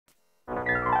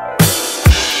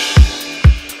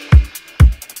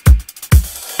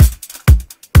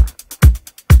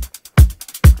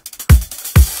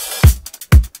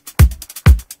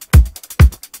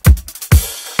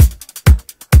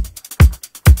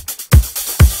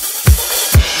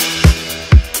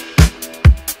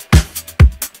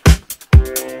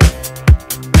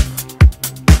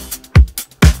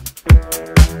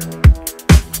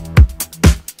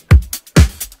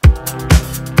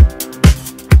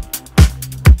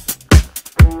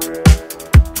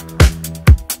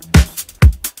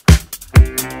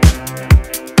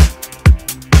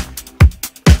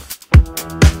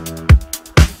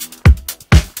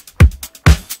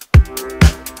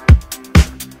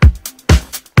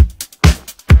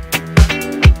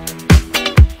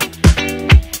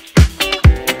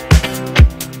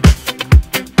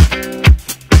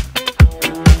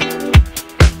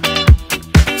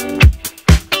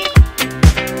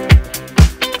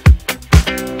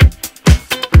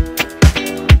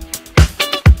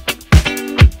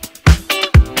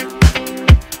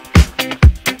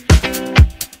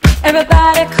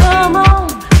Everybody come on,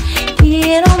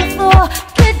 get on the floor,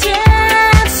 get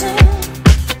dancing.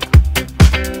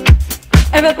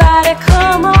 Everybody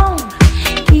come on,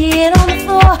 get on the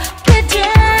floor, get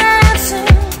dancing.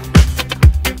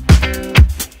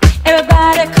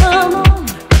 Everybody come on,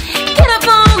 get up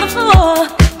on the floor,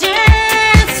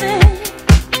 dancing.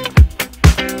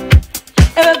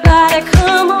 Everybody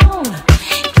come on,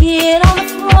 get on the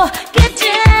floor, get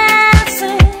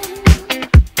dancing.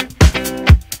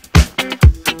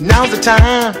 Now's the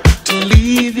time to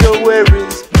leave your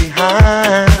worries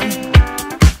behind.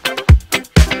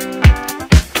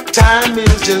 Time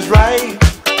is just right,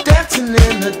 dancing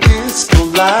in the disco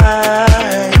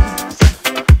lights.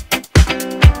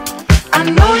 I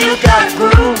know you got a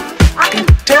groove, I can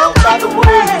tell by the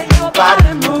way your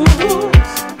body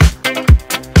moves.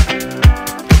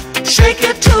 Shake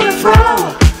it to and fro,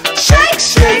 shake,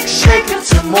 shake, shake it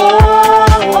some more.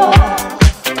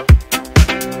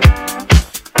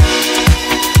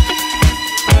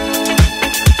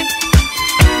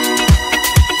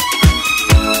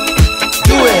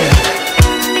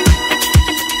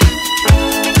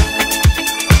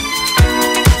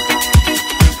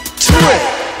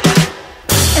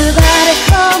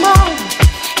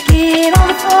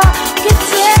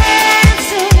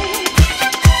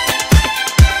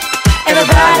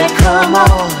 Come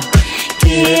on,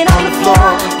 get on the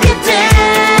floor, get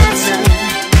dancing.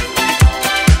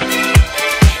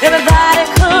 Everybody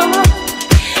come on,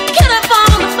 get up on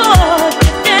the floor,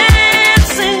 get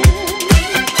dancing.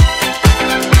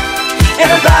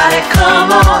 Everybody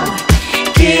come on,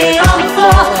 get on the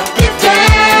floor, get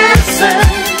dancing.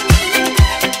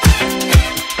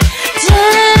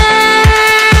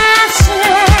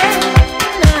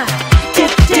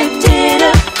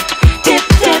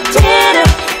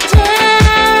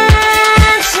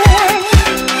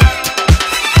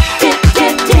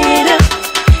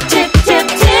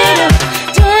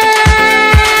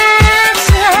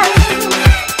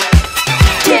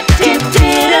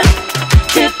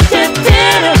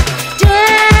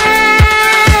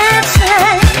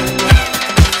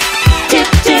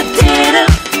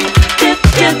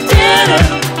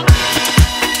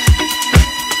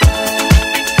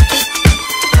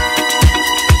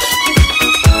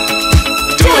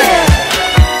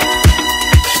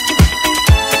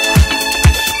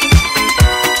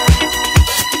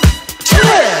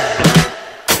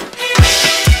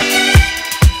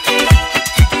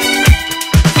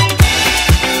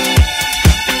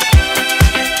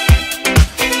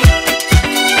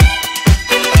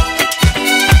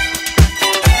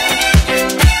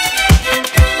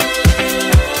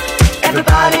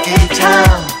 Everybody in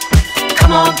town,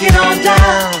 come on, get on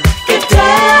down, get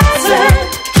dancing.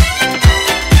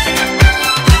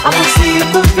 I wanna see you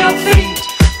move your feet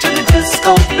to the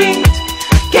disco beat,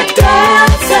 get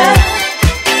dancing.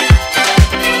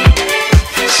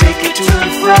 Shake it to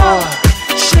and fro,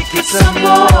 shake it some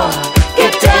more,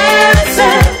 get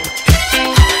dancing.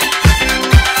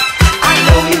 I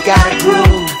know you got a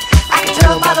groove, I can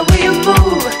tell by the way you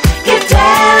move, get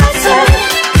dancing.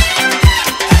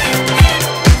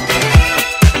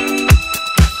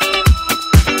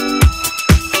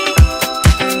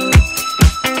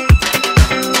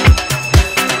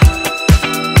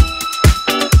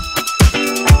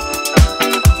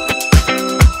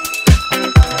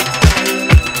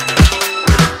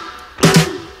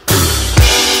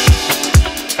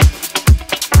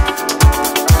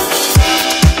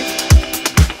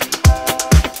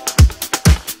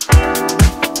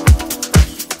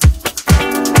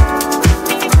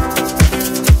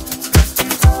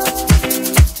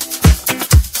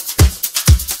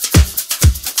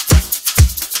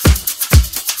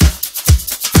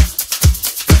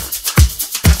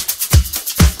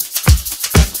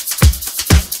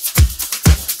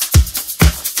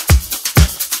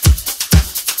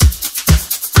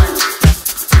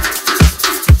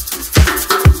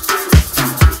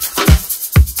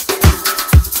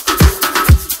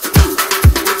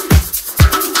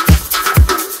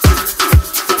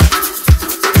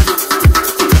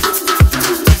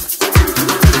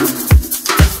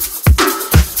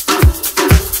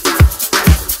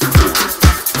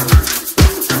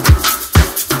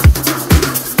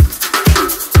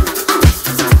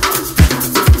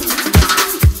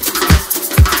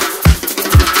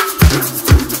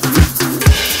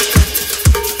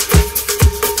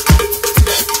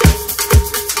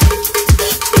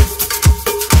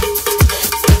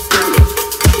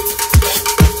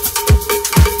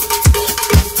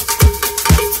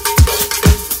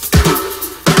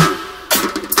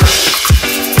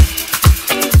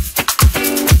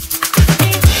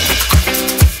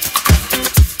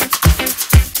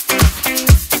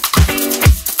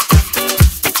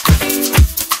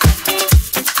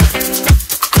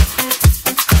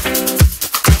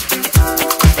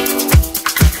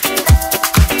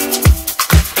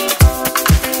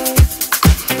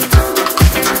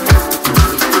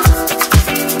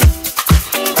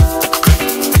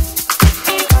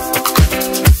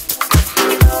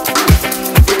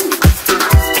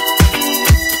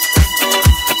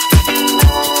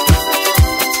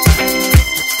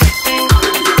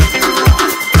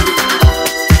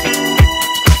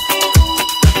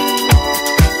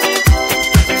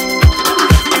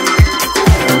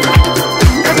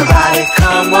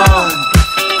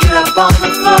 up on the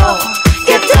floor,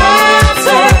 get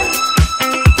dancing.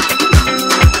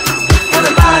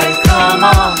 Everybody come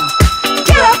on,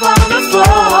 get up on the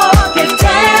floor, get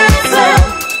dancing.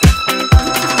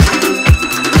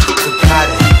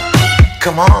 Everybody,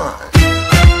 come on,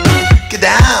 get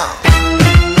down.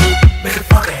 Make it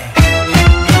funky,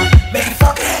 make it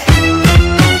funky,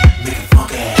 make it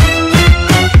funky,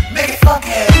 make it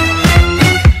funky,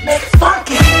 make it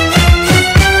funky.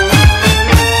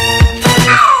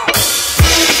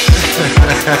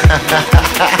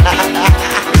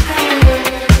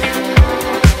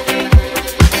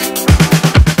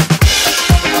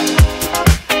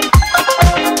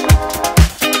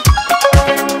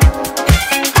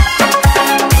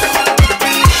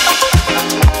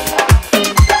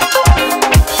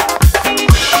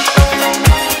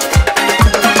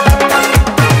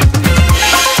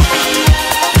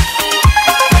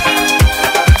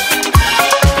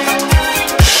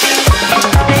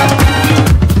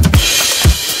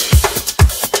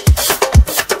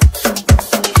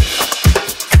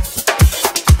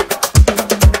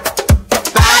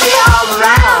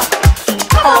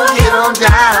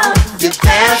 Down, get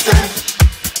dancing.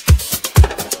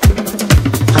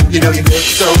 You know you look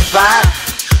so fine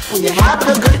when you're having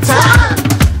a good time.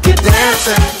 Get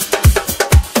dancing,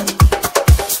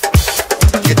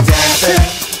 get dancing,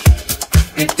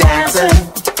 get dancing,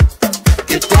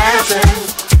 get dancing.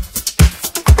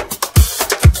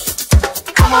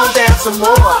 Come on, dance some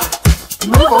more.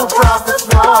 Move on across the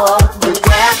floor. Get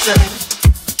dancing.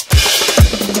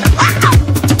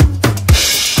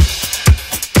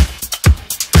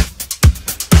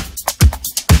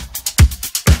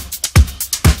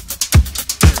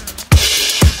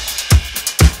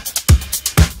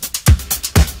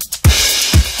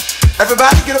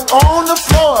 Everybody get up on the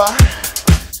floor.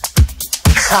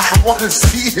 I want to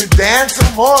see you dance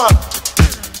some more.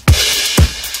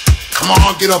 Come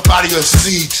on, get up out of your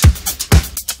seat.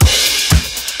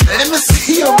 Let me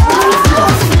see you move.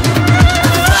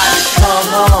 Everybody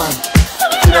come on,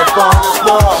 get up on the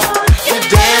floor. Get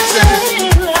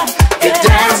dancing, get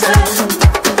dancing,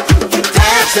 get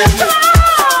dancing,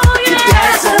 get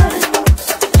dancing,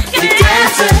 get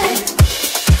dancing,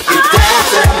 get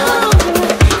dancing.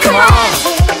 Come on,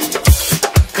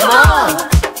 come on,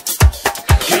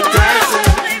 get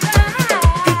dancing,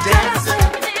 get dancing.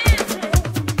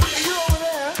 Hey, you over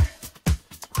there?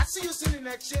 I see you sitting in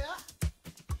that chair.